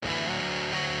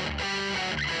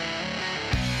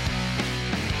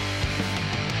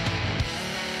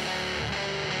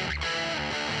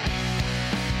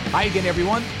Hi again,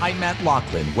 everyone. I'm Matt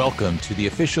Loughlin. Welcome to the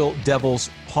official Devils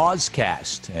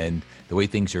Pausecast. And the way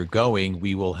things are going,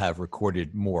 we will have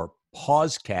recorded more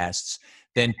pausecasts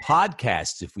than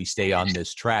podcasts if we stay on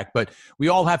this track. But we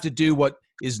all have to do what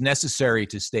is necessary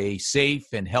to stay safe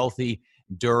and healthy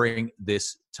during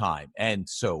this time. And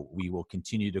so we will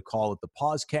continue to call it the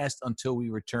Pausecast until we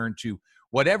return to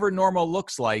whatever normal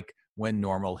looks like when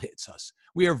normal hits us.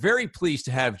 We are very pleased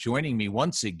to have joining me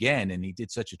once again, and he did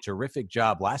such a terrific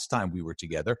job last time we were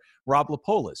together, Rob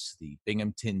Lapolis, the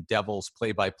Binghamton Devils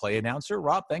play-by-play announcer.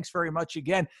 Rob, thanks very much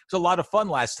again. It was a lot of fun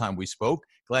last time we spoke.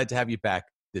 Glad to have you back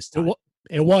this time.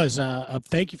 It was.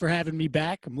 Thank you for having me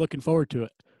back. I'm looking forward to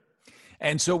it.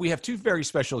 And so we have two very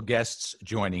special guests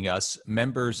joining us,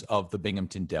 members of the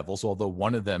Binghamton Devils, although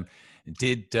one of them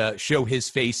did show his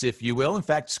face, if you will. In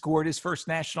fact, scored his first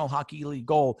National Hockey League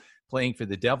goal playing for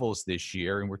the Devils this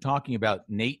year. And we're talking about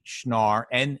Nate Schnarr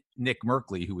and Nick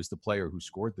Merkley, who was the player who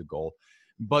scored the goal.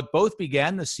 But both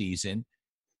began the season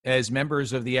as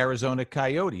members of the Arizona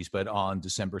Coyotes. But on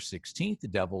December 16th, the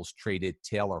Devils traded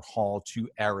Taylor Hall to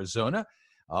Arizona,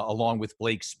 along with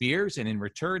Blake Spears. And in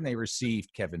return, they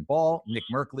received Kevin Ball, Nick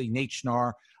Merkley, Nate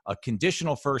Schnarr, a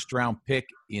conditional first-round pick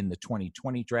in the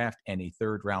 2020 draft, and a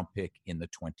third-round pick in the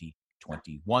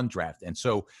 2021 draft. And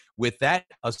so with that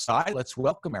aside, let's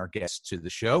welcome our guests to the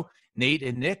show. Nate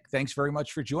and Nick, thanks very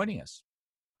much for joining us.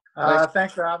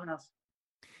 Thanks for having us.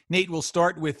 Nate, we'll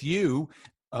start with you.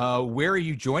 Where are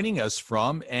you joining us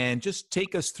from? And just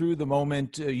take us through the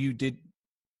moment you did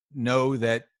know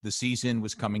that the season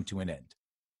was coming to an end.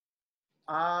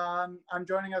 I'm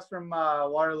joining us from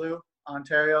Waterloo,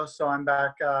 Ontario. So I'm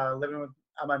back living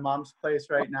at my mom's place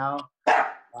right now,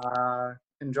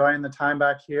 enjoying the time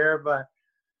back here. But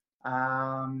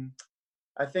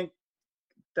I think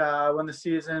when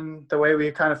the way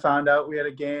we kind of found out, we had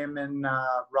a game in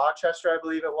Rochester, I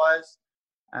believe it was.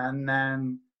 And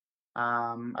then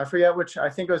I forget which, I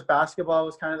think it was basketball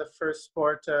was kind of the first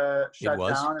sport to shut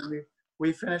down. And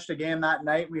we finished a game that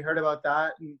night. We heard about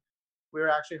that. And we were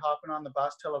actually hopping on the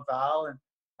bus to Laval, and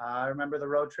I remember the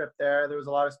road trip there. There was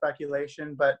a lot of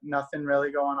speculation, but nothing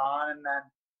really going on. And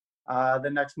then the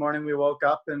next morning we woke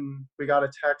up and we got a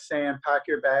text saying, pack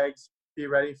your bags, be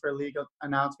ready for a league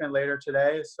announcement later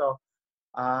today. So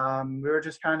we were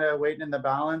just kind of waiting in the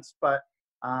balance, but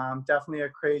definitely a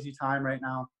crazy time right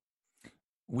now.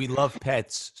 We love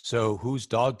pets. So whose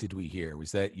dog did we hear?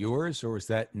 Was that yours or was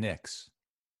that Nick's?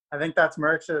 I think that's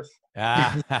Merch's.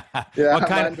 Yeah,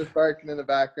 mine just barking in the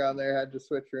background there. Had to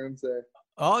switch rooms there.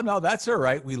 Oh, no, that's all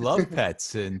right. We love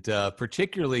pets, and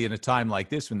particularly in a time like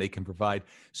this when they can provide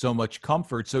so much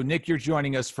comfort. So, Nick, you're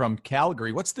joining us from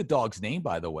Calgary. What's the dog's name,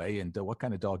 by the way, and what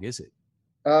kind of dog is it?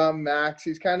 Max.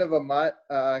 He's kind of a mutt,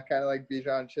 kind of like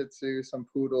Bichon Shih Tzu, some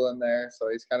poodle in there. So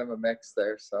he's kind of a mix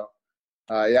there. So,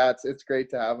 yeah, it's great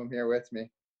to have him here with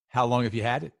me. How long have you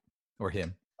had it, or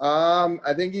him?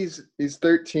 I think he's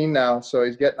 13 now, so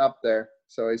he's getting up there.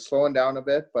 So he's slowing down a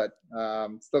bit, but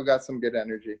still got some good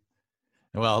energy.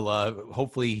 Well,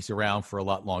 hopefully he's around for a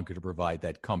lot longer to provide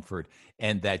that comfort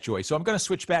and that joy. So I'm going to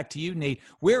switch back to you, Nate.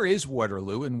 Where is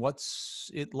Waterloo, and what's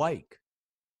it like?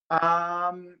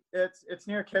 It's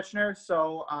near Kitchener,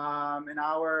 so an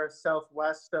hour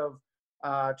southwest of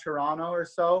Toronto or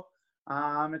so.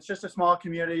 It's just a small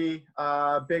community,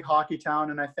 big hockey town,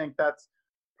 and I think that's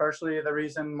partially the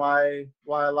reason why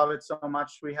I love it so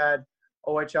much. We had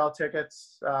OHL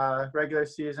tickets, regular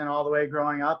season all the way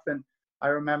growing up, and I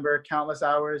remember countless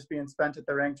hours being spent at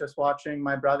the rink just watching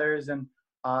my brothers and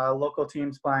local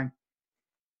teams playing.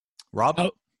 Rob?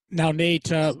 Now,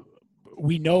 Nate,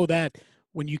 we know that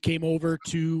when you came over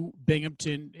to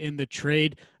Binghamton in the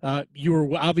trade, you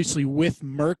were obviously with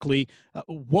Merkley.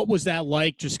 What was that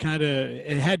like? Just kind of,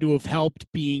 it had to have helped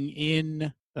being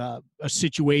in a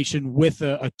situation with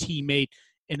a teammate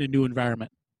in a new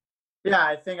environment. Yeah,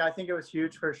 I think it was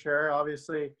huge for sure.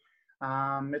 Obviously,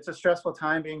 it's a stressful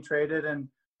time being traded, and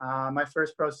my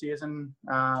first pro season,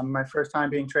 my first time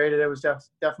being traded, it was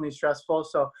definitely stressful.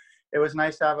 So it was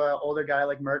nice to have an older guy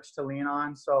like Merckx to lean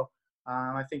on. So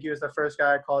I think he was the first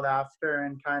guy I called after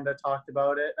and kind of talked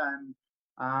about it.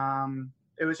 And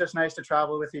it was just nice to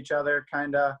travel with each other,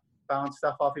 kind of bounce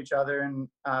stuff off each other and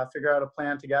figure out a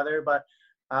plan together. But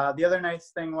the other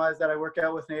nice thing was that I work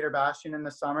out with Nader Bastian in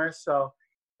the summer. So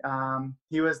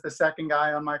he was the second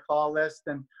guy on my call list,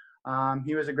 and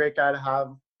he was a great guy to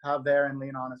have there and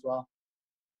lean on as well.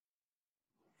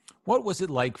 What was it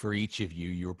like for each of you?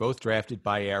 You were both drafted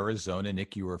by Arizona.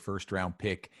 Nick, you were a first-round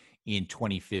pick in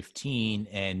 2015,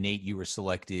 and Nate, you were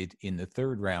selected in the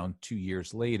third round 2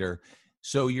 years later.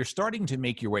 So you're starting to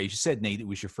make your way. You said, Nate, it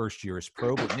was your first year as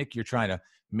pro, but Nick, you're trying to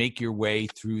make your way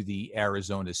through the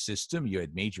Arizona system. You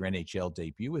had made your NHL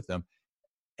debut with them,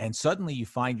 and suddenly you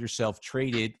find yourself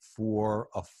traded for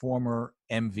a former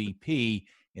MVP,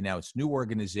 and now it's new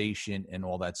organization and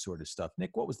all that sort of stuff.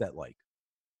 Nick, what was that like?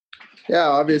 Yeah,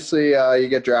 obviously you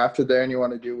get drafted there and you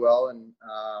want to do well, and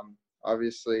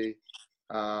obviously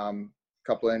a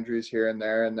couple of injuries here and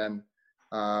there, and then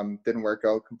didn't work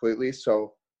out completely.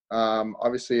 So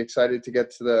obviously excited to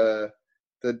get to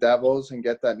the Devils and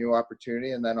get that new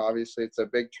opportunity, and then obviously it's a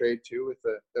big trade too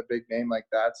with a big name like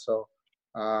that. So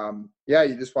yeah,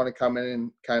 you just want to come in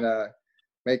and kind of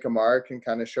make a mark and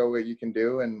kind of show what you can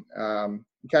do, and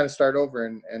kind of start over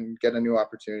and get a new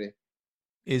opportunity.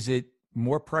 Is it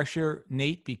more pressure,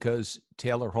 Nate, because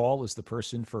Taylor Hall is the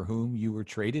person for whom you were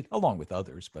traded, along with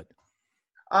others? But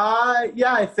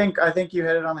yeah, I think you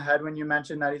hit it on the head when you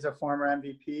mentioned that he's a former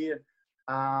MVP.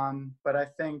 But I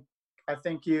think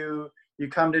you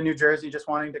come to New Jersey just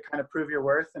wanting to kind of prove your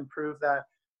worth and prove that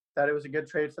it was a good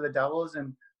trade for the Devils,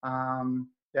 and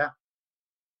yeah.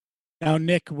 Now,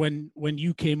 Nick, when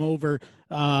you came over,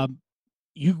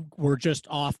 you were just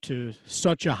off to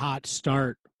such a hot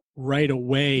start right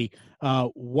away.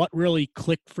 What really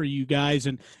clicked for you guys,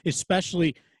 and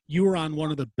especially you were on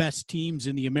one of the best teams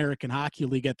in the American Hockey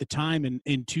League at the time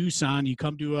in Tucson. You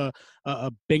come to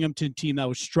a Binghamton team that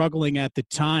was struggling at the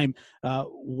time.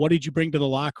 What did you bring to the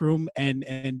locker room,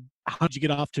 and how did you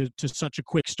get off to such a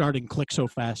quick start and click so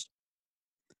fast?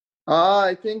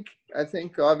 I think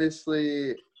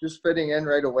obviously just fitting in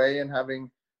right away and having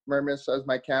Mermis as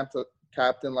my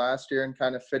captain last year and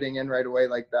kind of fitting in right away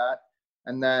like that.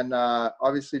 And then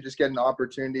obviously just getting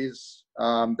opportunities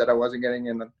that I wasn't getting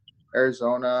in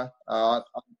Arizona on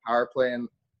power play, and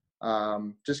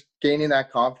just gaining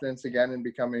that confidence again and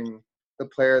becoming the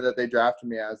player that they drafted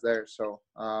me as there. So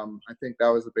I think that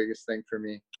was the biggest thing for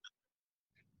me.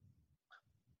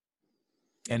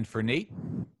 And for Nate,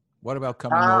 what about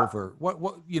coming over?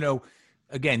 What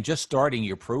again, just starting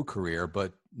your pro career,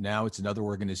 but now it's another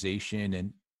organization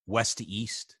and west to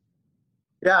east.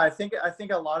 Yeah, I think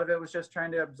a lot of it was just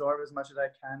trying to absorb as much as I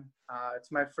can.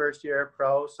 It's my first year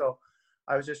pro, so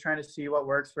I was just trying to see what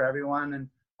works for everyone. And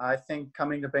I think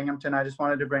coming to Binghamton, I just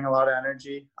wanted to bring a lot of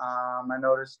energy. I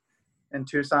noticed in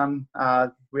Tucson,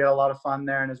 we had a lot of fun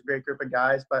there, and it's a great group of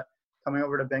guys. But coming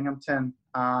over to Binghamton,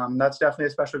 that's definitely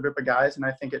a special group of guys, and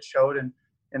I think it showed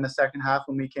in the second half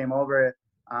when we came over.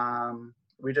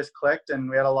 We just clicked, and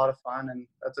we had a lot of fun, and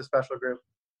that's a special group.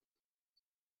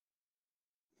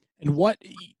 And what,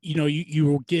 you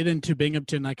will get into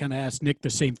Binghamton. I kind of asked Nick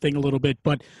the same thing a little bit,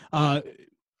 but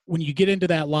when you get into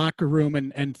that locker room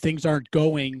and things aren't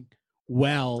going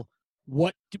well,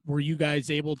 what were you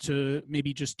guys able to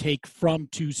maybe just take from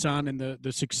Tucson and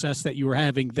the success that you were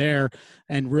having there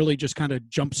and really just kind of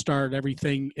jumpstart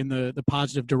everything in the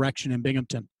positive direction in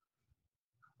Binghamton?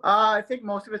 I think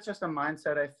most of it's just a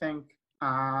mindset. I think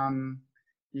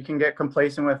you can get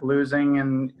complacent with losing,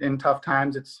 and in tough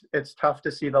times, it's tough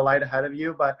to see the light ahead of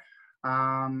you. But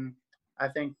I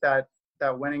think that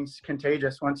winning's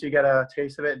contagious. Once you get a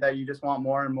taste of it, that you just want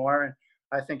more and more. And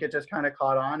I think it just kind of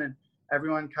caught on, and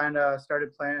everyone kind of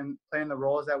started playing the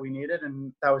roles that we needed,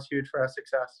 and that was huge for our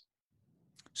success.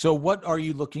 So what are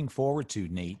you looking forward to,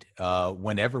 Nate,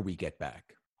 whenever we get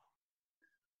back?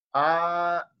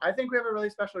 I think we have a really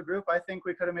special group. I think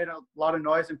we could have made a lot of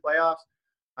noise in playoffs.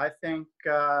 I think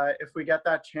if we get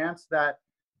that chance, that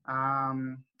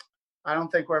I don't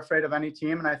think we're afraid of any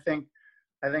team, and I think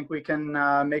we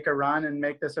can make a run and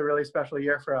make this a really special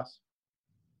year for us.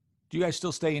 Do you guys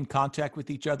still stay in contact with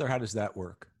each other? How does that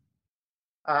work?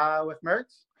 With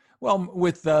Mertz? Well,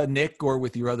 with Nick or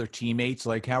with your other teammates,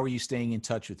 like how are you staying in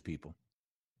touch with people?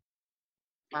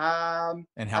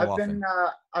 And how often?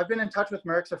 I've been in touch with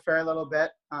Mertz a fair little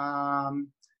bit.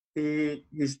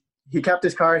 He kept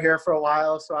his car here for a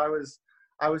while, so I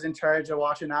was in charge of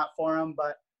watching that for him.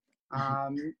 But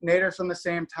Nader's from the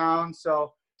same town,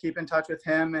 so keep in touch with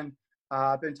him. And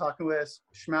I've been talking with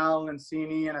Schmel and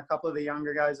Cini and a couple of the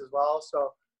younger guys as well.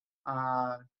 So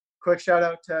quick shout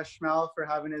out to Schmel for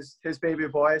having his baby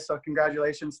boy. So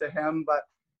congratulations to him. But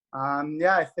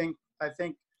yeah, I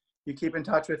think you keep in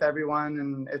touch with everyone,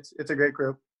 and it's a great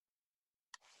group.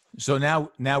 So now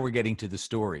we're getting to the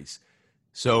stories.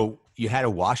 So you had to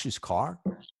wash his car?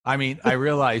 I mean, I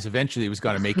realized eventually it was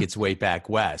going to make its way back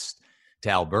west to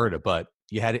Alberta, but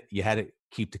you had to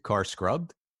keep the car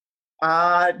scrubbed?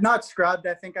 Not scrubbed.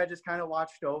 I think I just kind of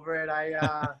watched over it.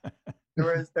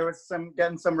 There was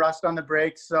getting some rust on the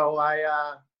brakes, so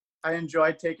I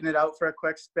enjoyed taking it out for a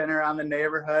quick spin around the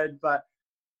neighborhood. But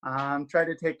try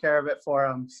to take care of it for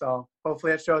him. So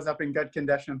hopefully it shows up in good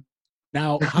condition.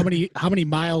 Now, how many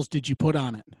miles did you put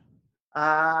on it?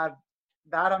 That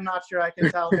I'm not sure I can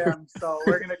tell him. So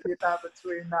we're gonna keep that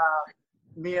between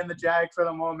me and the Jag for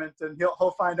the moment, and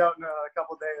he'll find out in a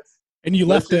couple days. And you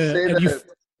Let's left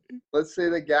let's say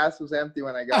the gas was empty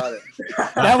when I got it.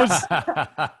 that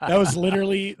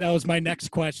was my next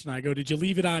question. I go, did you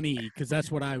leave it on E? Because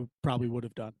that's what I probably would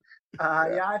have done.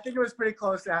 Yeah, I think it was pretty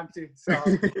close to empty. So.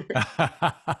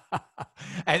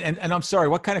 and I'm sorry,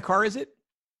 what kind of car is it?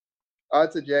 Oh,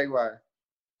 it's a Jaguar.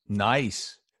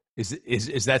 Nice.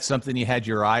 Is that something you had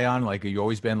your eye on? Like, have you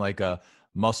always been like a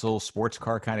muscle sports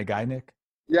car kind of guy, Nick?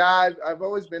 Yeah, I've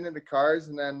always been into cars,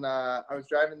 and then I was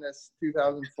driving this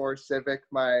 2004 Civic,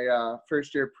 my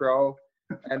first year pro,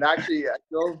 and actually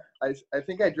I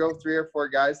think I drove 3 or 4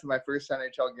 guys to my first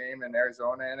NHL game in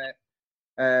Arizona in it,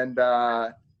 and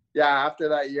after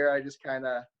that year I just kind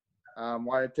of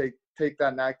wanted to take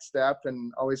that next step,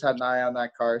 and always had an eye on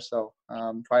that car, so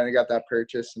finally got that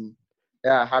purchase, and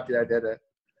happy I did it.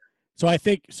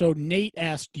 So Nate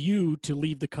asked you to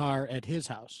leave the car at his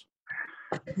house.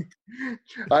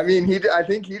 I mean, I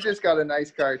think he just got a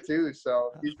nice car too,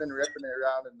 so he's been ripping it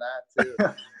around in that too.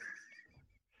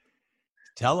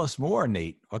 Tell us more,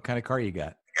 Nate. What kind of car you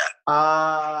got?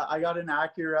 I got an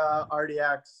Acura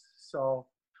RDX, so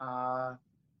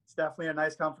it's definitely a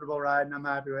nice, comfortable ride, and I'm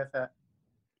happy with it.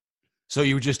 So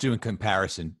you were just doing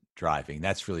comparison driving.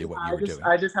 That's really what you were doing.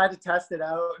 I just had to test it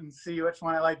out and see which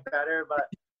one I like better, but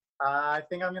I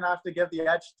think I'm going to have to give the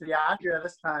edge to the Acura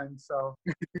this time, so.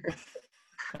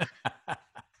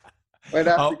 Might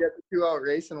have to get the 2 out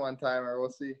racing one time, or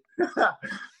we'll see.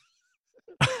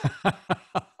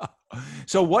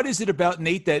 So what is it about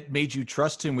Nate that made you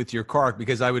trust him with your car?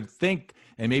 Because I would think,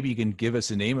 and maybe you can give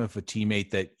us a name of a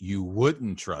teammate that you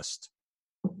wouldn't trust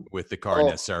with the car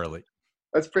necessarily.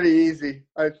 That's pretty easy.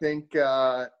 I think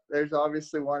there's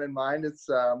obviously one in mind. It's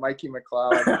Mikey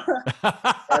McLeod.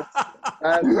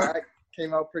 that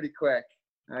came out pretty quick.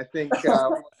 I think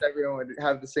almost everyone would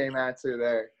have the same answer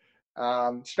there.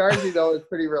 Schnarzy, though, is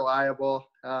pretty reliable.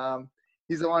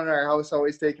 He's the one in our house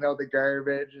always taking out the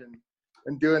garbage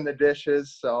and doing the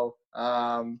dishes. So,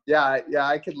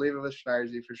 I could leave it with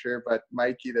Schnarzy for sure. But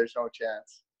Mikey, there's no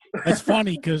chance. It's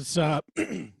funny because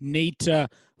Nate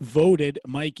voted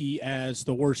Mikey as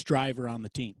the worst driver on the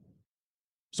team.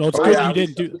 So it's good you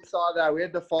didn't do. We saw that. We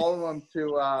had to follow him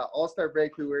to All-Star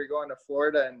break. We were going to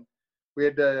Florida, and we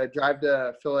had to drive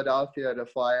to Philadelphia to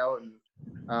fly out.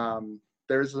 And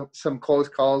there's some close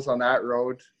calls on that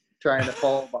road trying to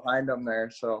follow behind him there.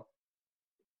 So.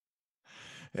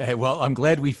 Hey, well, I'm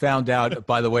glad we found out,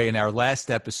 by the way, in our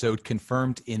last episode,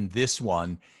 confirmed in this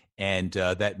one. And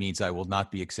that means I will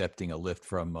not be accepting a lift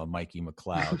from Mikey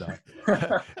McLeod.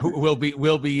 We'll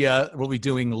be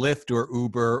doing Lyft or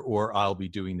Uber, or I'll be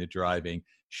doing the driving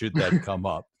should that come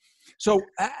up. So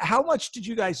how much did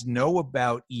you guys know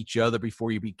about each other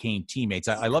before you became teammates?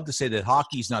 I love to say that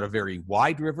hockey's not a very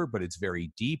wide river, but it's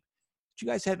very deep. Did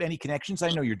you guys have any connections? I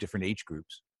know you're different age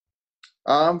groups.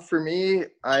 For me,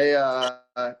 I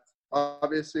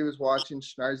obviously was watching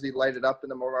Schnarzy light it up in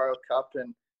the Memorial Cup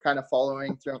and kind of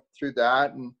following through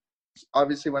that. And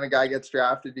obviously when a guy gets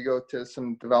drafted, you go to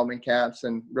some development camps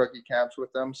and rookie camps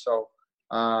with them. So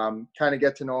kind of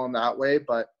get to know him that way.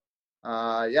 But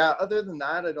other than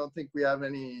that, I don't think we have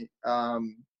any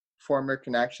former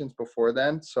connections before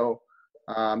then. So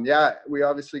we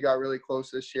obviously got really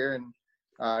close this year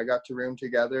and got to room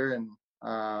together and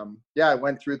I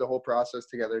went through the whole process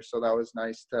together. So that was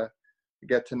nice to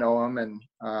get to know him and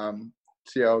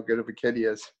see how good of a kid he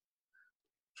is.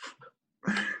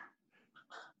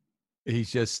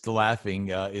 He's just laughing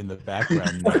in the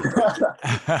background.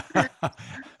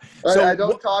 So I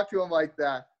don't talk to him like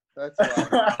that. That's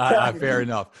why. Fair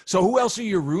enough. So who else are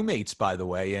your roommates, by the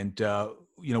way? And,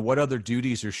 what other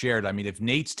duties are shared? I mean, if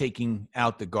Nate's taking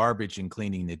out the garbage and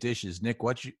cleaning the dishes, Nick,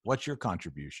 what's your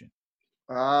contribution?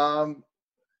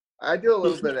 I do a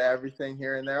little bit of everything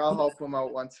here and there. I'll help him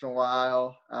out once in a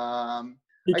while.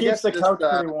 He keeps the couch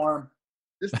pretty warm.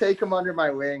 Just take him under my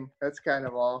wing. That's kind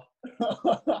of all.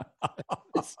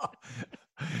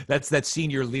 That's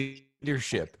senior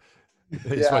leadership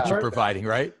is what you're providing,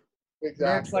 right?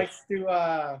 Exactly.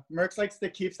 Merckx likes to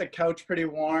keep the couch pretty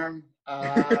warm.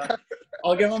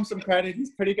 I'll give him some credit.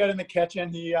 He's pretty good in the kitchen.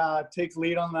 He takes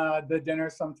lead on the dinner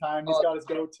sometimes. He's got his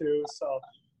go-to, so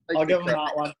I'll give him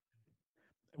that one.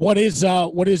 What is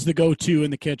the go-to in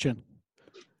the kitchen?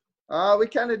 We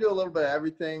kind of do a little bit of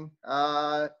everything.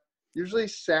 Usually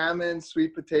salmon,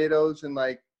 sweet potatoes, and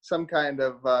like some kind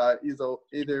of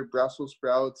either Brussels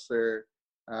sprouts or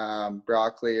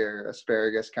broccoli or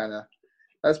asparagus kind of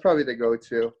That's probably the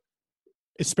go-to.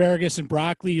 Asparagus and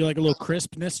broccoli, you like a little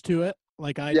crispness to it,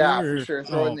 like I Yeah, do? for Or, sure.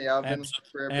 Throw it in the oven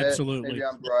for a bit. absolutely. Maybe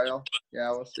on broil. Yeah,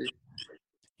 we'll see.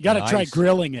 You got to try Nice.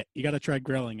 grilling it. You got to try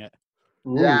grilling it.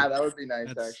 Yeah, that would be nice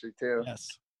That's- actually too. Yes.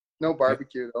 No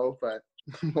barbecue though, but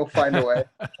we'll find a way.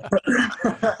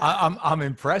 I'm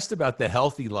impressed about the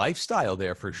healthy lifestyle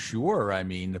there for sure. I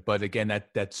mean, but again,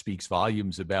 that speaks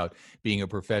volumes about being a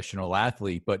professional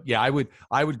athlete. But yeah, I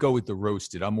would go with the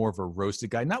roasted. I'm more of a roasted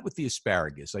guy, not with the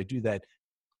asparagus. I do that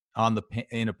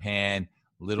in a pan,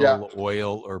 little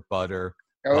oil or butter.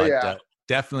 Oh but, yeah,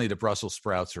 definitely the Brussels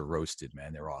sprouts are roasted,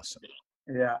 man. They're awesome.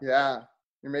 Yeah. yeah.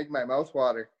 You're making my mouth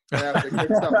water. I have to cook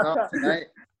something up tonight.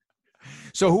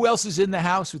 So who else is in the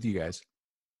house with you guys?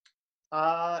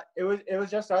 It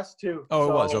was just us two. Oh,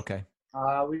 it was So, okay.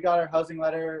 we got our housing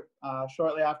letter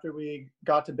shortly after we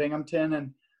got to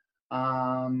Binghamton,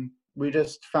 and we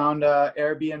just found a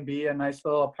Airbnb, a nice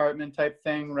little apartment type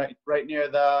thing right near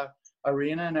the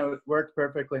arena, and it worked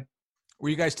perfectly. Were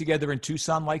you guys together in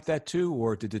Tucson like that too,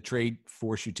 or did the trade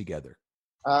force you together?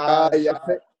 Yeah.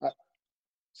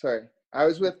 Sorry, I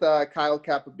was with Kyle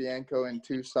Capobianco in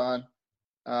Tucson.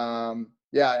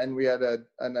 Yeah, and we had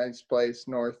a nice place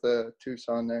north of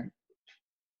Tucson there.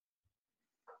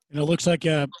 And it looks like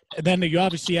then you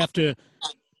obviously have to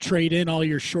trade in all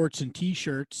your shorts and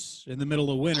T-shirts in the middle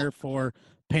of winter for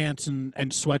pants and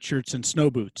sweatshirts and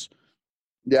snow boots.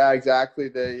 Yeah, exactly.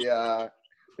 They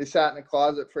sat in a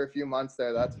closet for a few months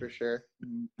there, that's for sure.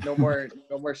 No more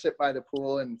sit by the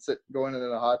pool and going into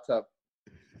the hot tub.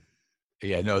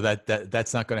 Yeah, no,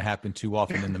 that's not going to happen too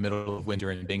often in the middle of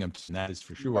winter in Binghamton. That is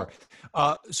for sure.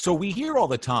 So we hear all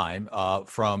the time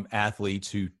from athletes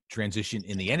who transition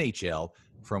in the NHL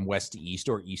from west to east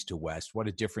or east to west, what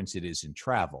a difference it is in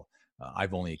travel.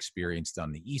 I've only experienced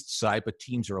on the east side, but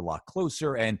teams are a lot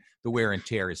closer, and the wear and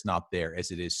tear is not there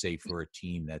as it is, say, for a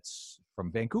team that's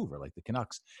from Vancouver, like the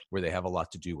Canucks, where they have a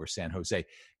lot to do, or San Jose.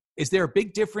 Is there a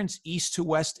big difference east to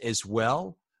west as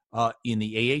well? In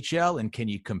the AHL, and can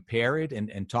you compare it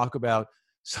and talk about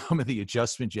some of the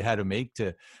adjustments you had to make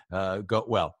to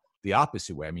go the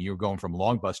opposite way? I mean, you were going from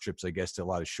long bus trips, I guess, to a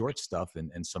lot of short stuff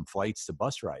and some flights to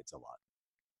bus rides a lot.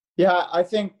 Yeah, I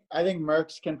think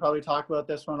Merckx can probably talk about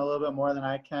this one a little bit more than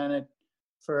I can.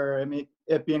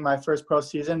 It being my first pro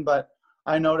season, but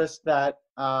I noticed that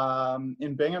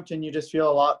in Binghamton you just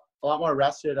feel a lot more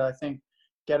rested. I think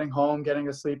getting home, getting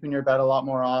to sleep in your bed a lot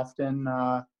more often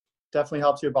definitely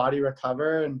helps your body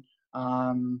recover. And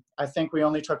I think we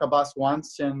only took a bus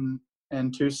once in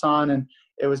Tucson, and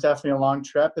it was definitely a long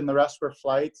trip, and the rest were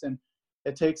flights, and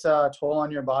it takes a toll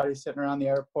on your body sitting around the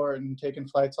airport and taking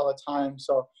flights all the time.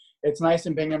 So it's nice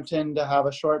in Binghamton to have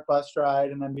a short bus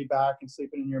ride and then be back and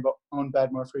sleeping in your own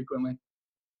bed more frequently.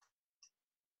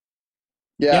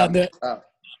 Yeah,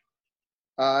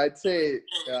 I'd say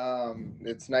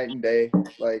it's night and day.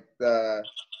 Like the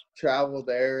travel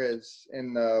there is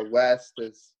in the west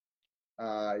is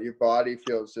your body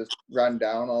feels just run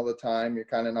down all the time. You're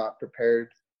kind of not prepared.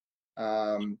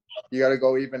 You got to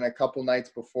go even a couple nights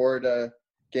before the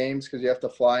games because you have to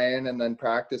fly in and then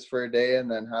practice for a day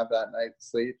and then have that night's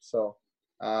sleep. So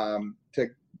to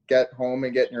get home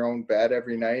and get in your own bed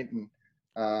every night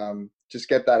and just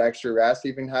get that extra rest,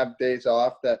 even have days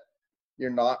off that you're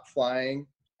not flying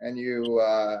and you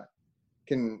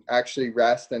can actually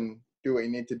rest and do what you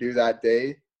need to do that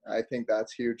day. I think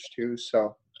that's huge too.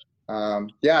 So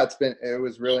yeah, it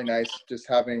was really nice just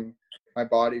having my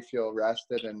body feel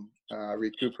rested and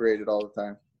recuperated all the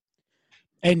time.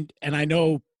 And I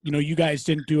know, you guys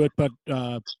didn't do it, but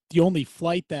the only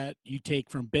flight that you take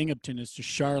from Binghamton is to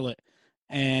Charlotte,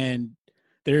 and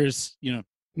there's,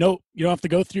 no, you don't have to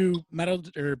go through metal,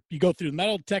 or you go through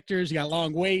metal detectors. You got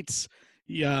long waits,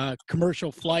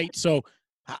 commercial flight. So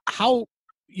how,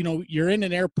 you're in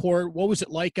an airport. What was it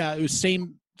like? It was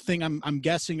same thing, I'm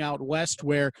guessing, out west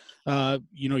where,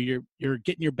 you're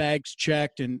getting your bags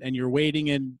checked and you're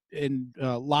waiting in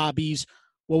lobbies.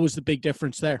 What was the big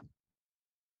difference there?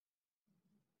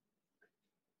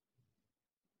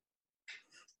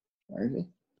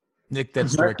 Nick,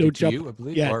 that's directed to you, I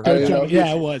believe. Yeah,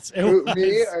 it was.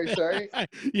 Me? Are you sorry?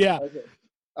 Yeah.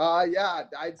 Okay. Yeah,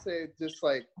 I'd say just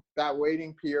like that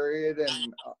waiting period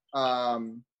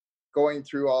and going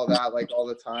through all that like all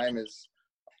the time is,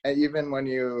 and even when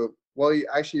you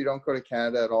don't go to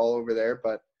Canada at all over there,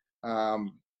 but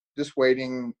just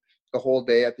waiting the whole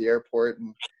day at the airport,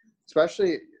 and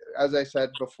especially as I said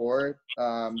before,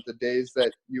 the days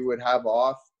that you would have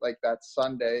off, like that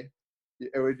Sunday,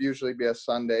 it would usually be a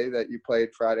Sunday that you played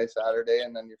Friday, Saturday,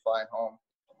 and then you're flying home.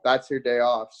 That's your day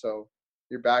off. So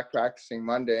you're back practicing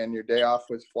Monday, and your day off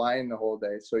was flying the whole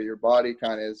day. So your body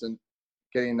kind of isn't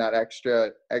getting that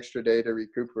extra day to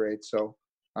recuperate. So,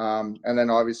 and then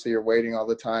obviously you're waiting all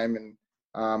the time and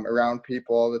around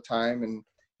people all the time, and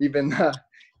even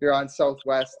you're on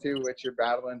Southwest too, which you're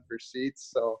battling for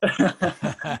seats. So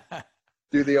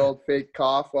do the old fake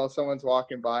cough while someone's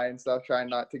walking by and stuff, trying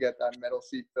not to get that middle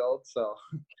seat filled. So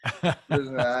there's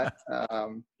that.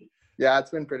 Yeah,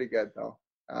 it's been pretty good though.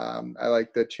 I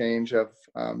like the change of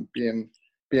being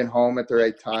home at the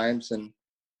right times, and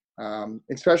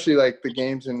especially like the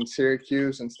games in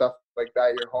Syracuse and stuff like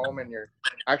that. You're home, and you're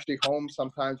actually home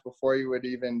sometimes before you would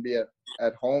even be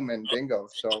at home in bingo.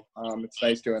 So it's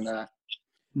nice doing that.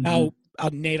 Now,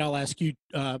 Nate, I'll ask you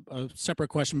a separate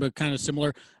question, but kind of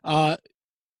similar.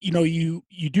 You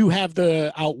do have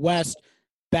the out west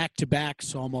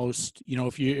back-to-backs almost.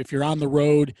 If you're on the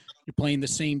road, you're playing the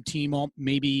same team,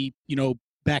 maybe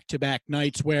back-to-back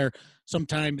nights, where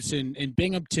sometimes in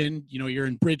Binghamton, you're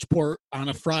in Bridgeport on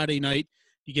a Friday night,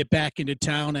 you get back into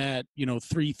town at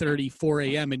 3:30, 4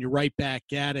 a.m. and you're right back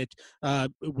at it.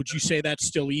 Would you say that's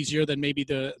still easier than maybe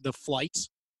the flights?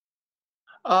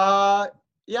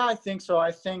 Yeah, I think so.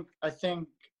 I think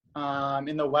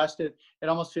in the West, it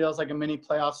almost feels like a mini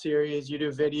playoff series. You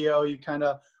do video, you kind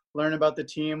of learn about the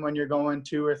team when you're going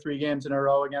 2 or 3 games in a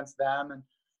row against them.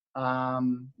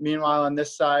 And meanwhile, on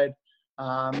this side,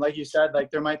 like you said, like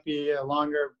there might be a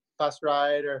longer bus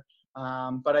ride,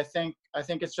 but I think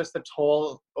it's just the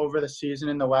toll over the season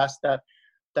in the West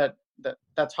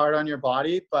that's hard on your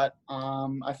body. But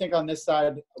I think on this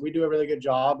side, we do a really good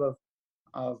job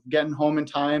of getting home in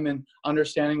time and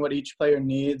understanding what each player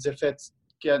needs. If it's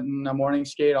getting a morning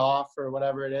skate off or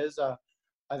whatever it is,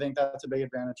 I think that's a big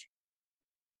advantage.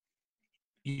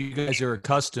 You guys are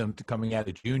accustomed to coming out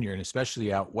of junior, and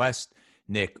especially out west,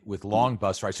 Nick, with long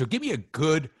bus rides. So give me a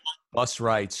good bus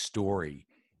ride story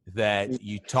that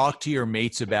you talk to your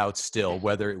mates about still,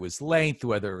 whether it was length,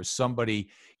 whether it was somebody,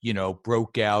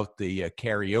 broke out the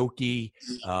karaoke,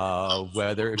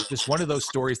 whether it's just one of those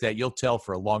stories that you'll tell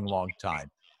for a long, long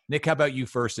time. Nick, how about you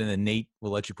first? And then Nate,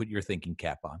 we'll let you put your thinking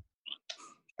cap on.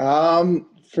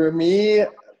 For me,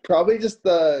 probably just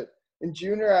in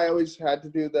junior, I always had to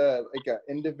do an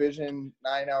in-division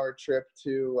 9-hour trip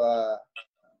to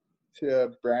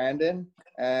Brandon,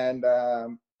 and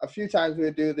a few times we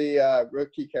would do the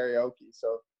rookie karaoke.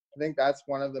 So I think that's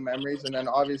one of the memories. And then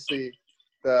obviously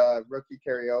the rookie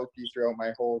karaoke throughout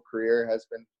my whole career has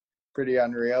been pretty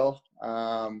unreal.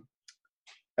 And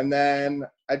then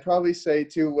I'd probably say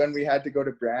too, when we had to go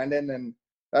to Brandon, and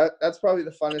that's probably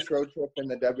the funnest road trip in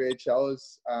the WHL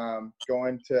is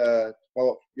going to,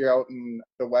 you're out in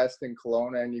the West in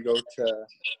Kelowna, and you go to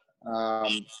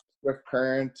Swift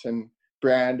Current and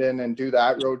Brandon and do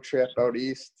that road trip out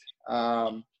east.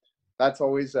 That's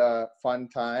always a fun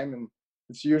time, and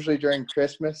it's usually during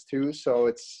Christmas too, so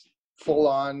it's full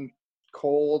on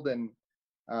cold, and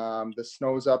the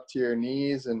snow's up to your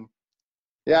knees. And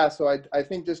yeah, so I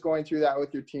think just going through that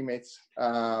with your teammates,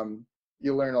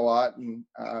 you learn a lot and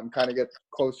kind of get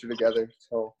closer together.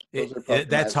 So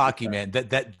that's hockey, man.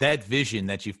 That vision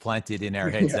that you've planted in our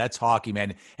heads, that's hockey,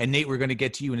 man. And Nate, we're going to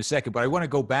get to you in a second, but I want to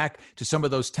go back to some of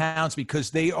those towns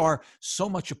because they are so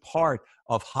much a part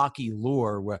of hockey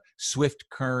lore, where Swift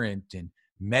Current and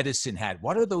Medicine Hat.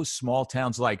 What are those small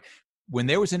towns like? When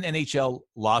there was an NHL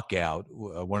lockout,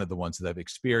 one of the ones that I've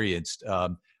experienced,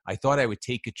 I thought I would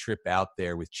take a trip out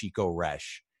there with Chico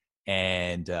Resch.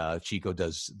 And Chico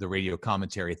does the radio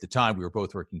commentary at the time. We were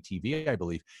both working TV, I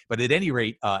believe. But at any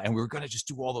rate, and we were going to just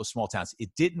do all those small towns.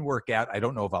 It didn't work out. I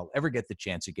don't know if I'll ever get the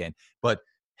chance again. But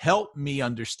help me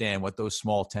understand what those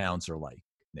small towns are like,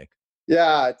 Nick.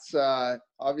 Yeah, it's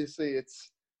obviously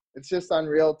it's just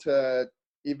unreal to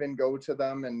even go to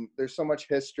them. And there's so much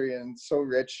history and so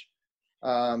rich,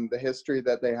 the history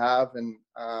that they have. And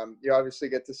you obviously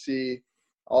get to see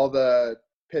all the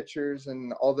pictures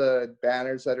and all the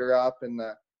banners that are up, and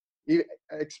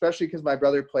especially because my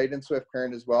brother played in Swift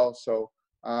Current as well, so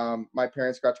my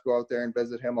parents got to go out there and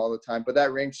visit him all the time. But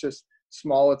that rink's just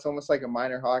small. It's almost like a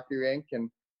minor hockey rink,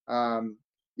 and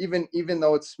even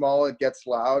though it's small, it gets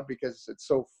loud because it's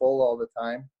so full all the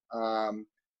time.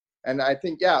 And I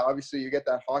think, yeah, obviously you get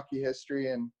that hockey history,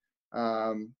 and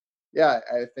yeah,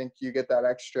 I think you get that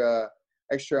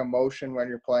extra emotion when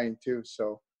you're playing too.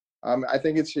 So I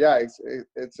think it's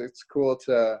cool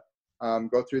to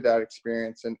go through that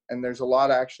experience, and there's a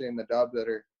lot actually in the Dub that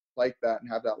are like that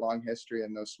and have that long history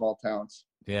in those small towns.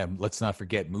 Yeah, let's not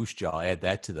forget Moose Jaw. Add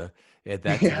that to the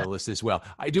list as well.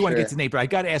 I do want to get to Nate, but I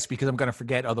got to ask because I'm going to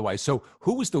forget otherwise. So,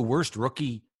 who was the worst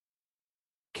rookie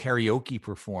karaoke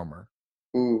performer?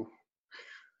 Ooh,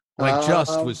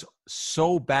 just was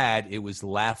so bad it was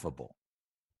laughable.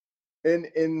 In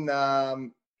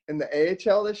in the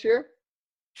AHL this year?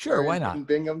 Sure, Or why in not?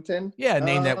 Binghamton? Yeah, a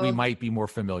name that we Um, might be more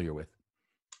familiar with.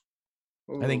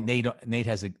 I think ooh. Nate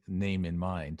has a name in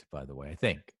mind, by the way, I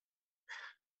think.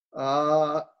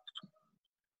 Uh,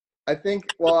 I think,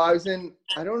 well, I was in,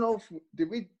 I don't know if,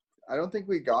 I don't think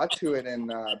we got to it in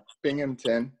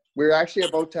Binghamton. We were actually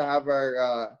about to have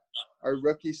our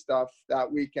rookie stuff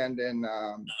that weekend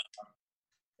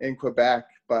in Quebec,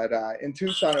 but in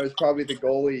Tucson, it was probably the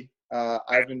goalie,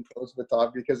 Ivan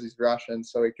Prosvetov, because he's Russian,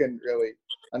 so he couldn't really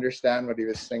understand what he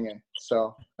was singing.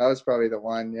 So that was probably the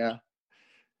one, yeah.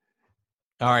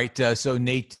 All right, so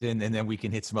Nate, and then we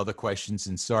can hit some other questions.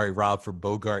 And sorry, Rob, for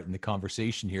Bogart in the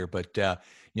conversation here, but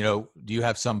you know, do you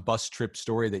have some bus trip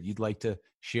story that you'd like to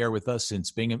share with us?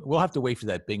 Since we'll have to wait for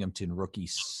that Binghamton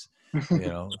rookies, you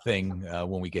know, thing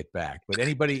when we get back. But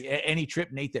any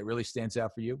trip, Nate, that really stands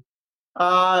out for you?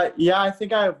 Yeah, I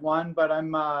think I have one, but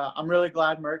I'm really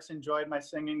glad Merckx enjoyed my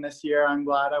singing this year. I'm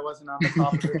glad I wasn't on the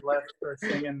top of his list for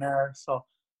singing there. So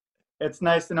it's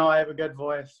nice to know I have a good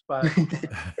voice. But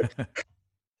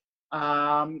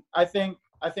I think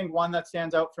one that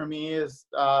stands out for me is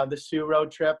the Sioux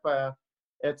Road trip.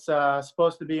 It's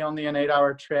supposed to be only an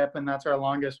 8-hour trip, and that's our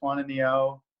longest one in the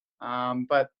O.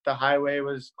 But the highway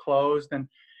was closed, and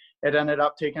it ended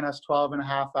up taking us 12 and a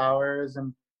half hours,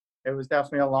 and it was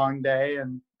definitely a long day.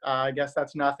 And I guess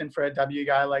that's nothing for a W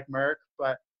guy like Merck,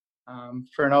 but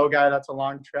for an O guy, that's a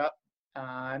long trip.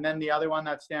 And then the other one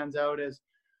that stands out is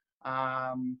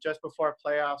just before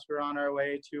playoffs, we're on our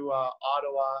way to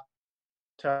Ottawa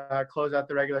to close out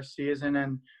the regular season,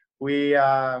 and we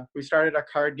started a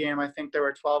card game. I think there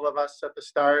were 12 of us at the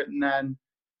start, and then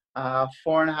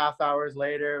 4.5 hours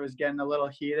later, it was getting a little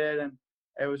heated, and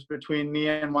it was between me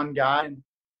and one guy,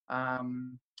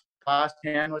 and last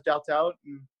hand was dealt out,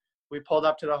 and we pulled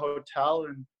up to the hotel,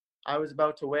 and I was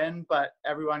about to win, but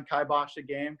everyone kiboshed the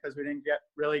game because we didn't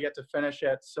really get to finish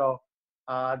it. So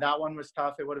that one was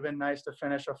tough. It would have been nice to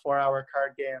finish a 4-hour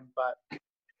card game, but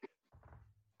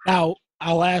Now,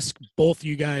 I'll ask both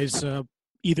you guys,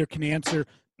 either can answer.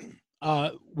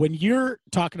 When you're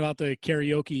talking about the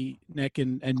karaoke, Nick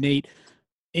and Nate,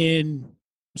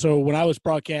 so when I was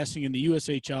broadcasting in the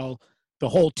USHL, the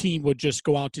whole team would just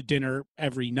go out to dinner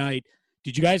every night.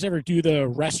 Did you guys ever do the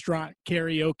restaurant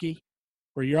karaoke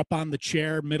where you're up on the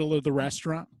chair, middle of the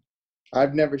restaurant?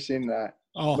 I've never seen that.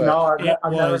 Oh, no,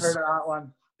 I've never heard of that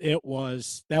one. That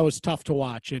was tough to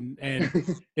watch, and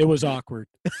it was awkward.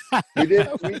 we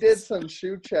did some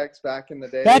shoe checks back in the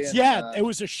day. It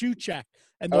was a shoe check,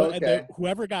 and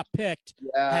whoever got picked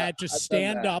had to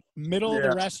stand up middle of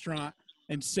the restaurant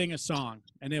and sing a song,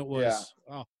 and it was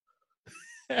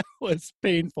it was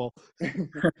painful.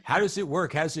 How does it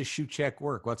work? How does a shoe check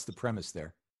work? What's the premise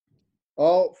there?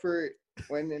 Oh, for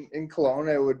when in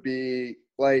Kelowna, it would be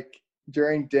like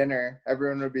during dinner,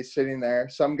 everyone would be sitting there.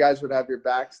 Some guys would have your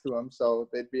backs to them, so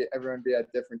everyone would be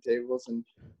at different tables,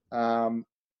 and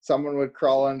someone would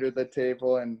crawl under the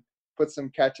table and put some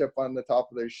ketchup on the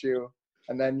top of their shoe,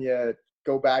 and then you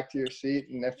go back to your seat,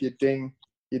 and if you ding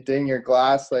your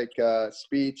glass like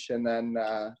speech, and then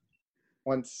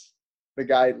once the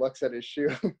guy looks at his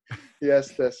shoe, he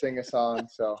has to sing a song.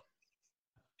 So,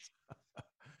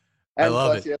 and I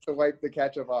love plus it. you have to wipe the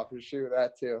ketchup off your shoe.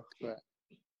 That too. But.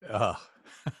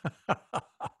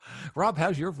 Rob,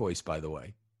 how's your voice, by the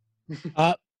way?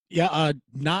 Not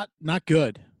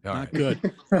good. All not right.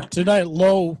 good. It's a nice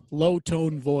low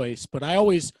tone voice, but I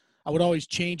would always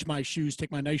change my shoes,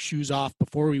 take my nice shoes off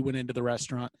before we went into the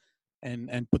restaurant,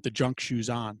 and put the junk shoes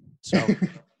on. So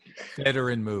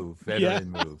veteran move.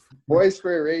 Voice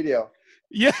for radio.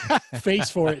 Yeah, face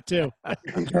for it too.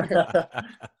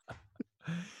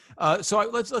 So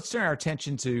let's turn our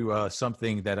attention to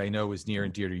something that I know is near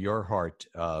and dear to your heart,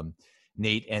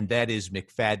 Nate, and that is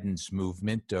McFadden's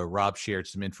movement. Rob shared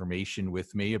some information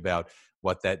with me about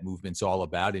what that movement's all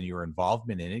about and your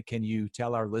involvement in it. Can you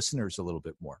tell our listeners a little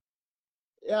bit more?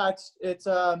 Yeah, it's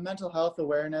mental health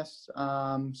awareness.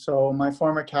 So my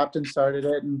former captain started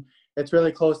it, and it's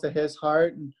really close to his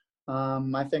heart. And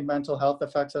I think mental health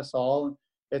affects us all.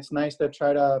 It's nice to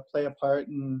try to play a part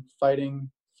in fighting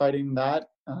that.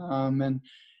 And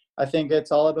I think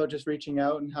it's all about just reaching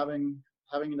out and having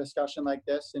a discussion like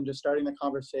this and just starting the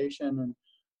conversation.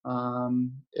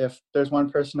 And if there's one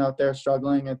person out there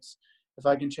struggling, if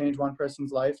I can change one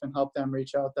person's life and help them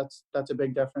reach out, that's a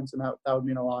big difference, and that would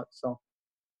mean a lot. So.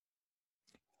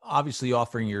 Obviously,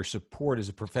 offering your support as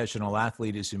a professional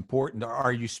athlete is important.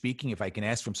 Are you speaking, if I can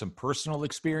ask, from some personal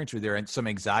experience? Were there some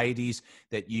anxieties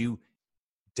that you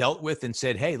dealt with and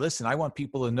said, hey, listen, I want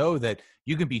people to know that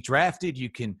you can be drafted,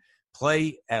 you can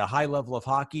play at a high level of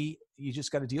hockey, you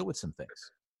just got to deal with some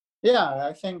things? Yeah,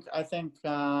 I think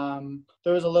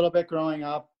there was a little bit growing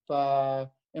up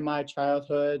in my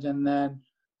childhood, and then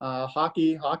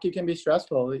hockey can be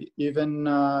stressful. Even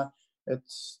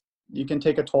it's you can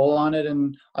take a toll on it,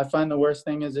 and I find the worst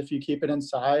thing is if you keep it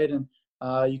inside, and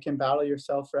you can battle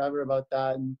yourself forever about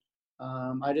that. And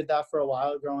I did that for a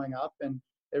while growing up, and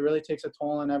it really takes a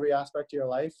toll on every aspect of your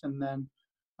life. And then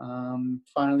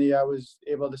finally, I was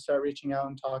able to start reaching out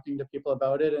and talking to people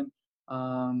about it, and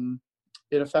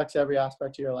it affects every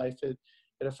aspect of your life. It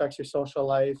affects your social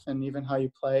life and even how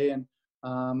you play. And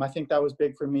I think that was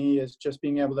big for me, is just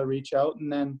being able to reach out.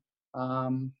 And then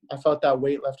I felt that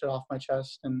weight lifted off my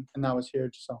chest, and that was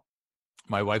huge. So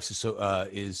My wife is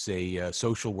a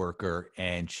social worker,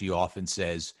 and she often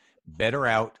says, "Better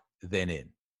out than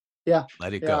in." yeah,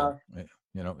 Let it yeah,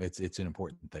 go. It's an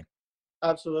important thing.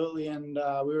 absolutely. And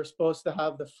we were supposed to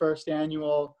have the first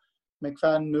annual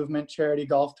McFadden Movement charity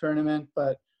golf tournament,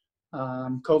 but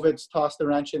COVID's tossed the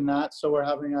wrench in that. So we're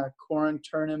having a corn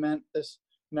tournament this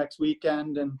next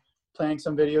weekend and playing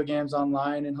some video games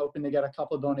online and hoping to get a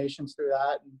couple of donations through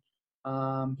that.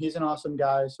 And he's an awesome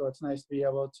guy, so it's nice to be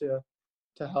able to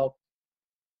help.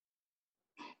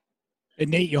 And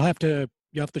Nate, you'll have to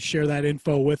share that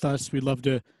info with us. We'd love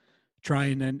to try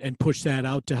and push that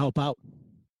out to help out.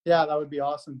 Yeah, that would be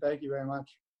awesome. Thank you very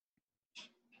much.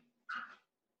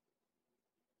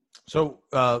 So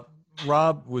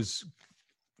Rob was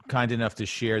kind enough to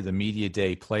share the Media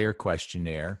Day player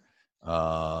questionnaire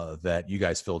that you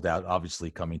guys filled out, obviously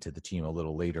coming to the team a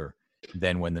little later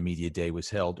than when the Media Day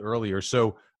was held earlier.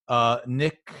 So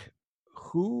Nick,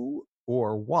 who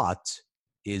or what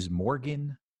is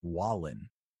Morgan Wallen?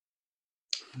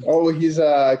 Oh, he's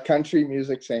a country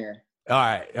music singer. All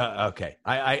right. Okay.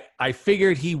 I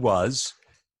figured he was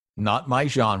not my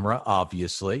genre,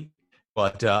 obviously,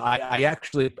 but I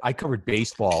covered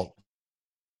baseball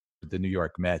with the New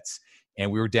York Mets,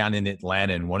 and we were down in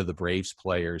Atlanta, and one of the Braves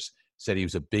players said he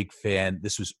was a big fan.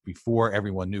 This was before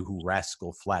everyone knew who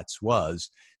Rascal Flatts was.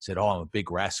 Said, "Oh, I'm a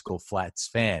big Rascal Flatts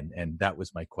fan," and that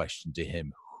was my question to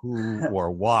him. Who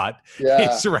or what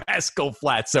is Rascal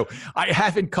Flatts? So I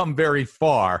haven't come very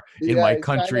far in my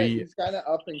country. He's kind of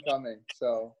up and coming.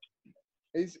 So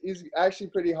he's actually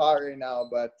pretty hot right now,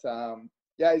 but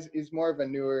he's more of a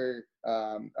newer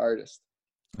artist.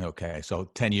 Okay, so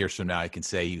 10 years from now, I can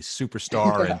say he's a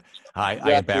superstar, and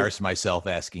I embarrass myself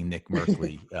asking Nick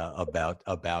Merkley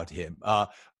about him.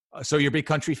 So you're a big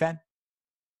country fan?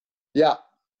 Yeah.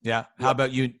 Yeah. How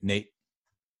about you, Nate?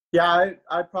 Yeah,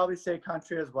 I'd probably say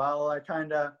country as well.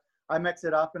 I mix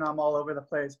it up and I'm all over the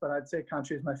place, but I'd say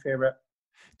country is my favorite.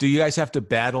 Do you guys have to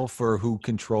battle for who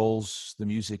controls the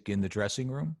music in the dressing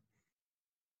room?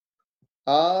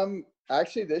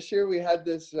 Actually, this year we had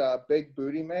this big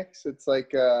booty mix. It's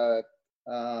like a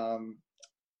bunch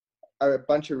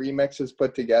of remixes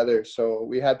put together. So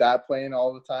we had that playing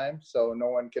all the time, so no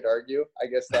one could argue. I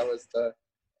guess that was the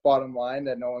bottom line,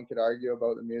 that no one could argue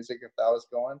about the music if that was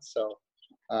going. So.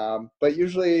 But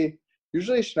usually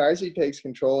Schnarzy takes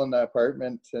control in the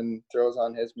apartment and throws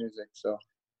on his music. So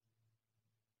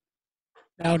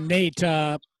now, Nate,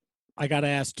 I got to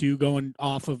ask you, going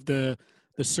off of the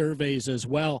surveys as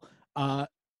well,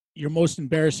 your most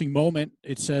embarrassing moment,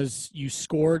 it says you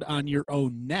scored on your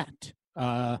own net.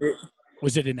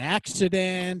 Was it an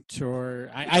accident, or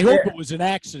I hope it was an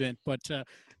accident, but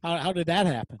how did that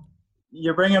happen?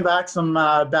 You're bringing back some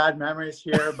bad memories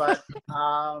here, but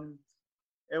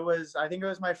I think it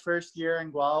was my first year in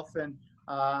Guelph, and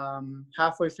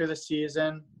halfway through the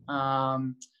season,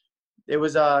 it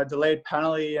was a delayed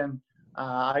penalty, and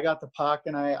I got the puck,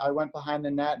 and I went behind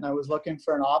the net, and I was looking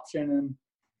for an option, and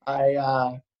I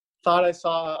thought I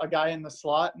saw a guy in the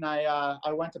slot, and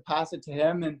I went to pass it to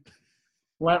him, and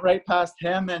went right past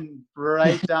him and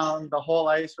right down the whole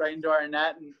ice, right into our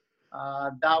net, and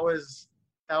that was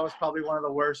probably one of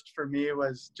the worst for me.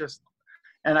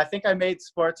 And I think I made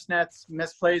Sportsnet's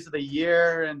misplays of the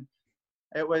year, and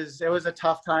it was a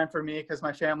tough time for me because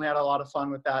my family had a lot of fun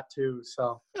with that too.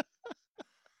 So,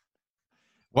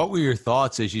 what were your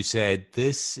thoughts as you said,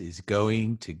 "This is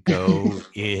going to go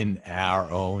in our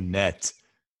own net"?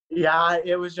 Yeah,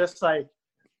 it was just like,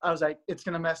 I was like, it's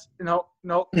gonna mess. Nope.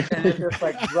 And it's just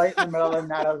like right in the middle of the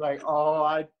net. I was like, oh,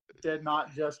 I did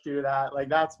not just do that. Like,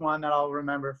 that's one that I'll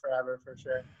remember forever for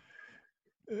sure.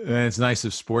 And it's nice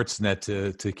of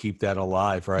Sportsnet to keep that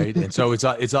alive, right? And so it's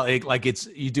like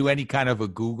you do any kind of a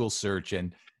Google search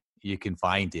and you can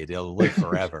find it. It'll live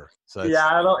forever. So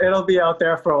yeah, it'll be out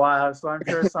there for a while. So I'm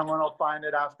sure someone will find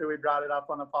it after we brought it up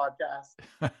on the podcast.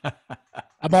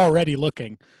 I'm already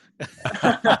looking.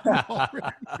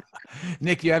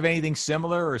 Nick, you have anything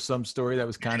similar or some story that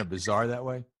was kind of bizarre that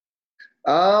way?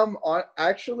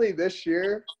 Actually this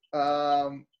year,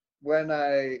 when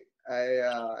I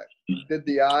did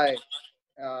the eye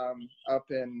up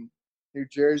in New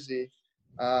Jersey,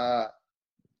 I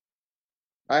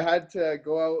had to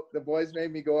go out. The boys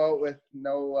made me go out with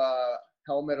no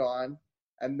helmet on,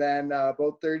 and then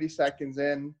about 30 seconds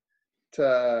in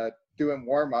to doing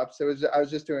warm-ups. I was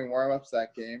just doing warm-ups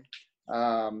that game.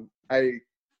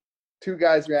 Two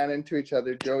guys ran into each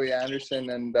other. Joey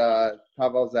Anderson and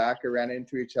Pavel Zacher ran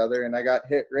into each other, and I got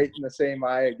hit right in the same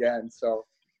eye again. So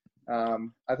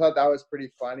I thought that was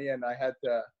pretty funny, and I had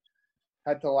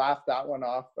to laugh that one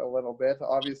off a little bit.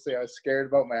 Obviously, I was scared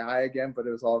about my eye again, but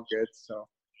it was all good. So.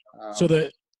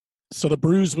 So the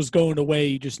bruise was going away.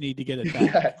 You just need to get it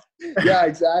back. Yeah,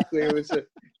 exactly. It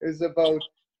was about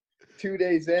 2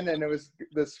 days in, and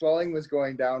the swelling was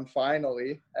going down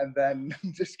finally, and then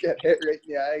just get hit right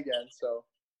in the eye again. So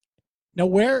now,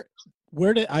 where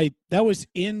did that was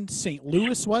in St.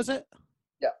 Louis, was it?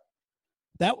 Yeah.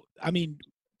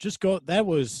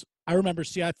 I remember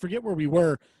I forget where we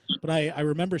were, but I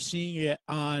remember seeing it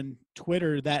on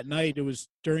Twitter that night. It was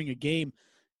during a game.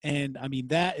 And I mean,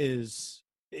 that is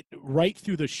right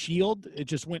through the shield. It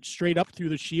just went straight up through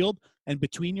the shield and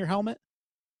between your helmet.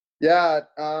 Yeah.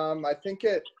 I think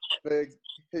he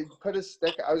put his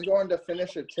stick. I was going to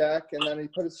finish a check, and then he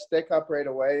put his stick up right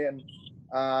away, and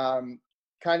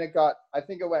kind of I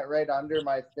think it went right under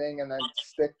my thing and then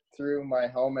stick through my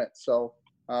helmet. So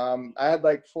I had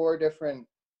like 4 different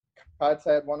cuts.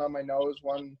 I had one on my nose,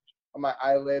 one on my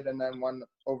eyelid, and then one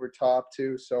over top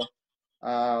too. So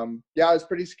I was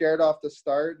pretty scared off the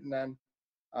start, and then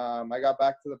I got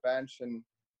back to the bench, and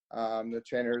the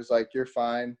trainer was like, "You're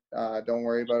fine. Don't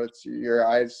worry about it. Your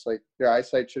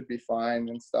eyesight should be fine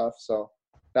and stuff." So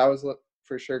that was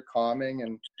for sure calming,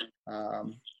 and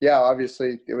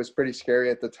obviously it was pretty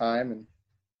scary at the time,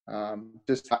 and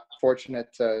just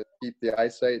fortunate to keep the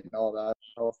eyesight and all that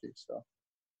healthy. So.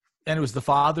 And it was the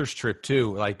father's trip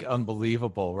too, like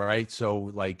unbelievable, right?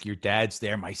 So like your dad's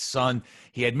there. My son,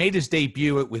 he had made his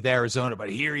debut with Arizona,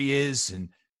 but here he is, and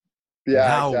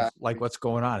now exactly. Like what's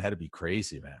going on? It had to be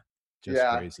crazy, man.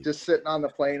 Crazy. Just sitting on the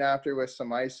plane after with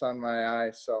some ice on my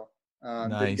eye, so nice.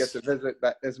 Didn't get to visit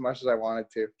that as much as I wanted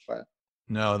to, but.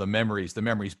 No, the memories.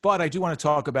 But I do want to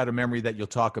talk about a memory that you'll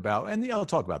talk about, and I'll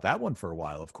talk about that one for a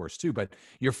while, of course, too. But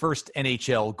your first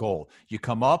NHL goal, you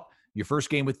come up. Your first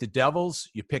game with the Devils,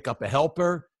 you pick up a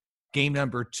helper. Game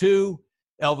number 2,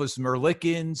 Elvis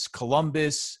Merzlikins,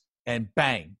 Columbus, and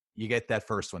bang, you get that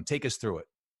first one. Take us through it.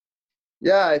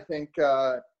 Yeah, I think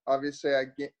obviously I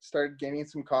started gaining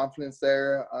some confidence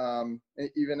there.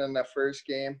 Even in that first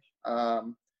game,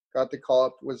 got the call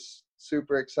up, was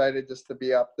super excited just to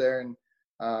be up there. And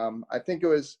I think it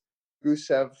was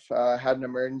Gusev had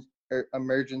an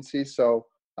emergency, so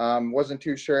wasn't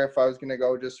too sure if I was going to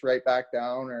go just right back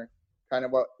down or kind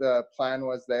of what the plan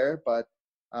was there, but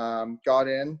got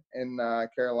in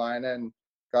Carolina and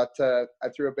I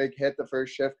threw a big hit the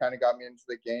first shift, kind of got me into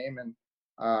the game,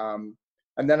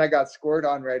 and then I got scored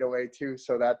on right away too,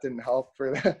 so that didn't help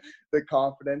for the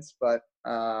confidence, but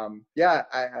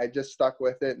I just stuck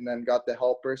with it and then got the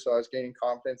helper, so I was gaining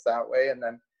confidence that way, and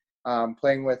then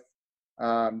playing with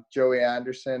Joey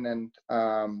Anderson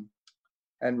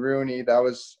and Rooney,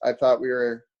 I thought we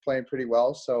were playing pretty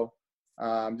well, so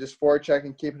just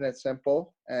forechecking, keeping it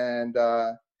simple. And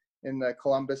in the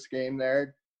Columbus game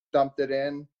there, dumped it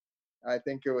in. I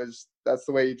think that's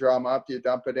the way you draw them up. You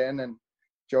dump it in, and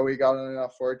Joey got on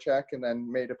enough forecheck and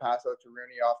then made a pass out to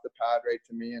Rooney off the pad right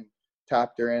to me and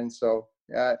tapped her in. So,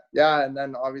 yeah. And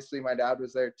then obviously my dad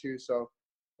was there too. So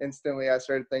instantly I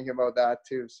started thinking about that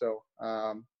too. So,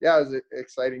 it was an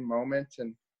exciting moment,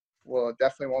 and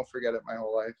definitely won't forget it my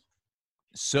whole life.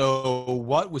 So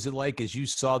what was it like as you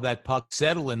saw that puck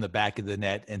settle in the back of the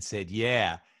net and said,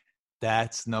 yeah,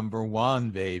 that's number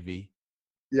 1, baby?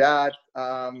 Yeah,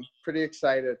 pretty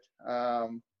excited.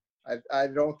 I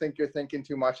don't think you're thinking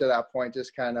too much at that point,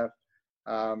 just kind of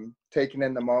taking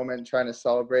in the moment, trying to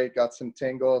celebrate, got some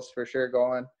tingles for sure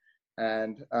going,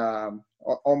 and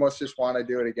almost just want to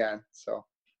do it again. So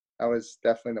that was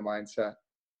definitely the mindset.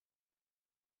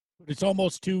 It's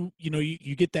almost too,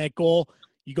 you get that goal,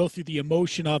 you go through the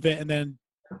emotion of it, and then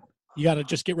you got to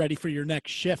just get ready for your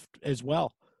next shift as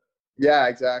well. Yeah,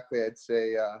 exactly. I'd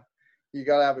say you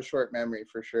got to have a short memory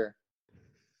for sure.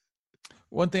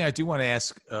 One thing I do want to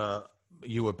ask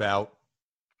you about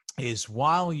is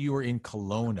while you were in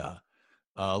Kelowna,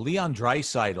 Leon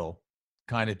Draisaitl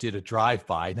kind of did a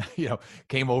drive-by,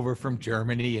 came over from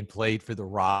Germany and played for the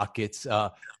Rockets.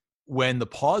 When the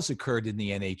pause occurred in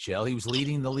the NHL, he was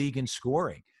leading the league in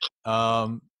scoring.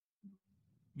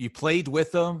 you played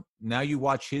with him. Now you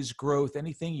watch his growth.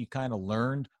 Anything you kind of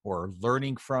learned or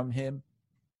learning from him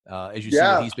as you see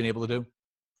what he's been able to do?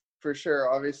 For sure.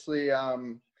 Obviously,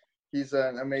 he's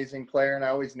an amazing player, and I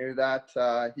always knew that.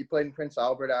 He played in Prince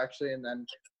Albert, actually, and then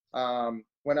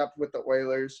went up with the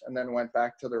Oilers and then went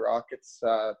back to the Rockets.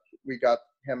 We got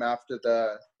him after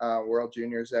the World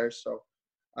Juniors there. So,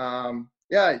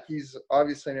 yeah, he's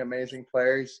obviously an amazing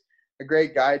player. He's a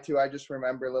great guy, too. I just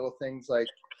remember little things like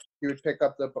he would pick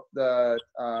up the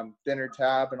dinner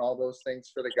tab and all those things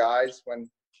for the guys when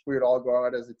we would all go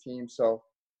out as a team. So,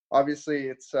 obviously,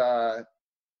 it's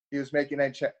he was making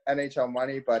NHL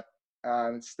money, but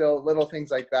still little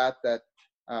things like that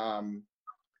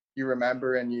you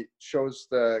remember, and it shows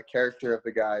the character of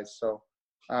the guys. So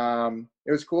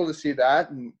it was cool to see that,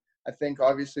 and I think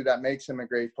obviously that makes him a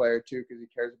great player too, because he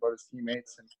cares about his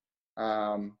teammates. And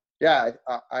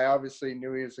I obviously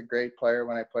knew he was a great player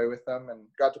when I played with him, and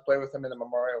got to play with him in the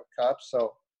Memorial Cup.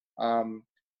 So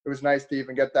it was nice to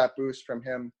even get that boost from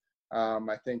him.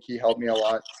 I think he helped me a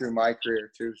lot through my career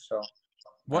too. So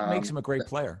what makes him a great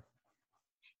player?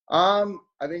 I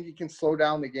think he can slow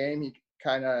down the game. He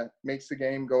kind of makes the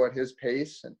game go at his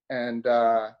pace, and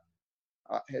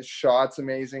his shot's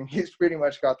amazing. He's pretty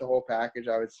much got the whole package,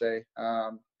 I would say.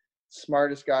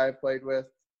 Smartest guy I played with.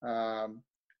 Can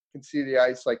see the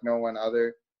ice like no one else.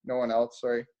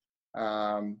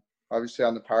 Obviously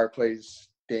on the power play, he's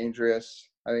dangerous.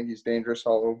 I think he's dangerous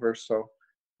all over. So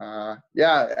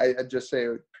I'd just say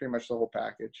pretty much the whole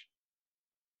package.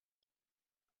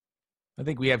 I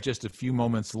think we have just a few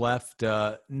moments left.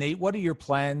 Nate, what are your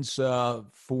plans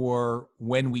for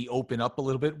when we open up a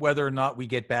little bit? Whether or not we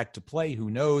get back to play, who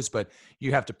knows? But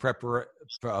you have to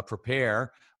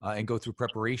prepare and go through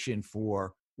preparation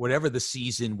for whatever the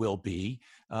season will be.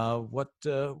 What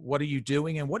are you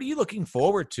doing, and what are you looking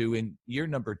forward to in year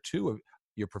number 2 of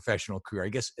your professional career? I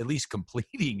guess at least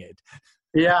completing it.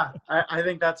 Yeah, I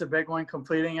think that's a big one,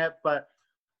 completing it. But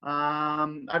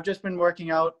I've just been working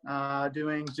out,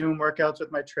 doing Zoom workouts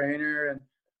with my trainer,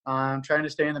 and trying to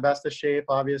stay in the best of shape.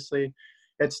 Obviously,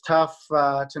 it's tough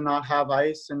to not have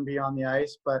ice and be on the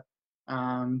ice, but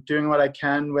doing what I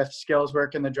can with skills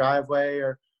work in the driveway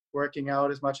or working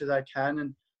out as much as I can.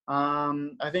 And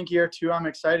I think year 2, I'm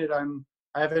excited. I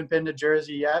haven't been to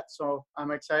Jersey yet, so I'm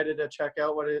excited to check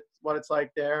out what it's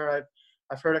like there.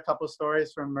 I've heard a couple of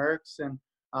stories from Merckx, and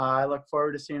I look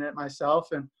forward to seeing it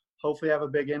myself, and hopefully have a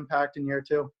big impact in year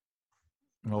 2.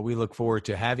 Well, we look forward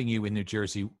to having you in New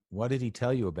Jersey. What did he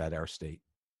tell you about our state?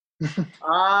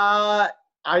 I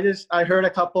heard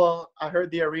I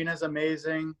heard the arena's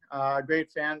amazing, great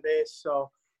fan base.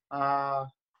 So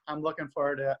I'm looking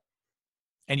forward to it.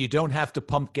 And you don't have to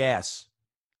pump gas.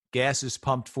 Gas is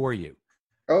pumped for you.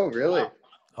 Oh, really?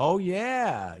 Oh,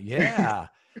 yeah.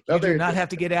 You do not have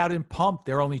to get out and pump.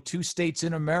 There are only 2 states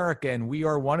in America, and we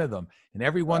are one of them. And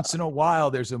every once in a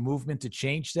while, there's a movement to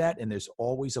change that, and there's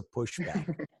always a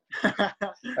pushback.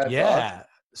 Yeah. Awesome.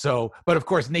 So, but of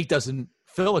course, Nate doesn't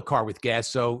fill a car with gas.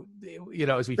 So,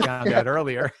 as we found out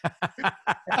earlier.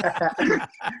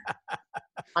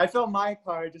 I fill my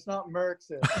car, just not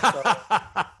Merckx's. So.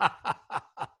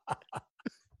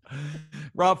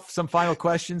 Rob, some final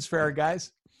questions for our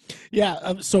guys?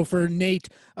 Yeah. So for Nate,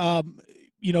 what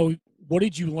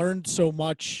did you learn so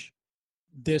much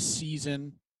this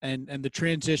season, and the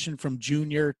transition from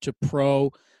junior to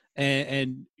pro,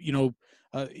 and you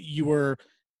were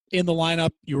in the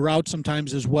lineup, you were out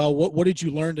sometimes as well. What did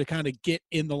you learn to kind of get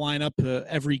in the lineup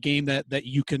every game that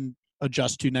you can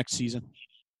adjust to next season?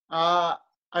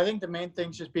 I think the main thing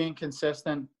is just being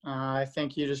consistent. I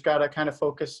think you just got to kind of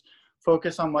focus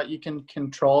on what you can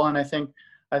control. And I think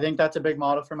that's a big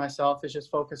model for myself, is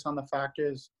just focus on the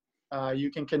factors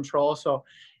you can control. So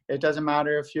it doesn't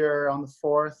matter if you're on the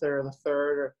 4th or the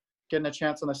 3rd or getting a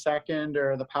chance on the 2nd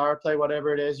or the power play,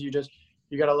 whatever it is, you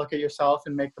got to look at yourself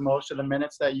and make the most of the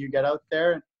minutes that you get out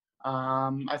there.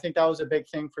 I think that was a big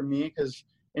thing for me, because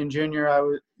in junior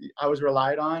I was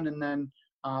relied on, and then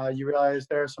you realize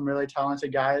there are some really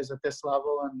talented guys at this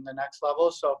level and the next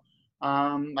level. So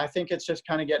I think it's just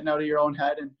kind of getting out of your own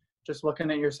head and just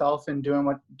looking at yourself and doing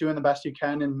the best you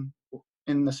can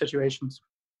in the situations.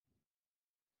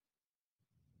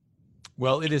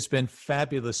 Well, it has been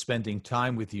fabulous spending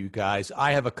time with you guys.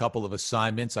 I have a couple of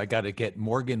assignments. I got to get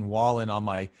Morgan Wallen on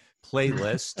my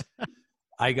playlist.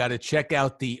 I got to check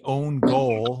out the own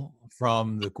goal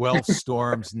from the Guelph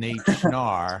Storm's Nate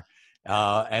Schnarr,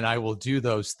 and I will do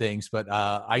those things. But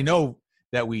I know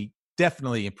that we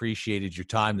definitely appreciated your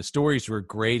time. The stories were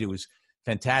great. It was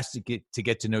fantastic to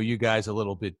get to know you guys a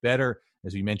little bit better.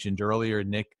 As we mentioned earlier,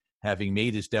 Nick having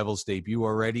made his Devils debut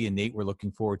already. And Nate, we're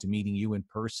looking forward to meeting you in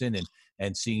person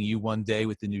and seeing you one day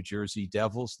with the New Jersey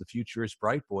Devils. The future is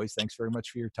bright, boys. Thanks very much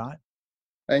for your time.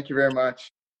 Thank you very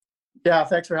much. Yeah,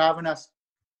 thanks for having us.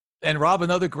 And Rob,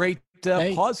 another great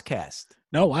Hey. podcast.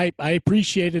 No, I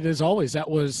appreciate it as always. That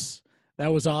was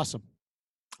awesome.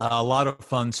 A lot of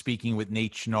fun speaking with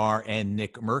Nate Schnarr and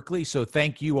Nick Merkley. So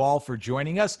thank you all for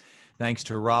joining us. Thanks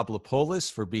to Rob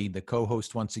Lapolis for being the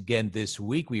co-host once again this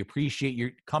week. We appreciate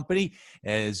your company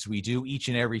as we do each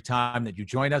and every time that you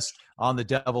join us on the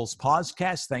Devils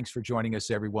Podcast. Thanks for joining us,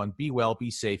 everyone. Be well,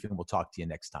 be safe, and we'll talk to you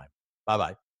next time.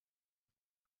 Bye-bye.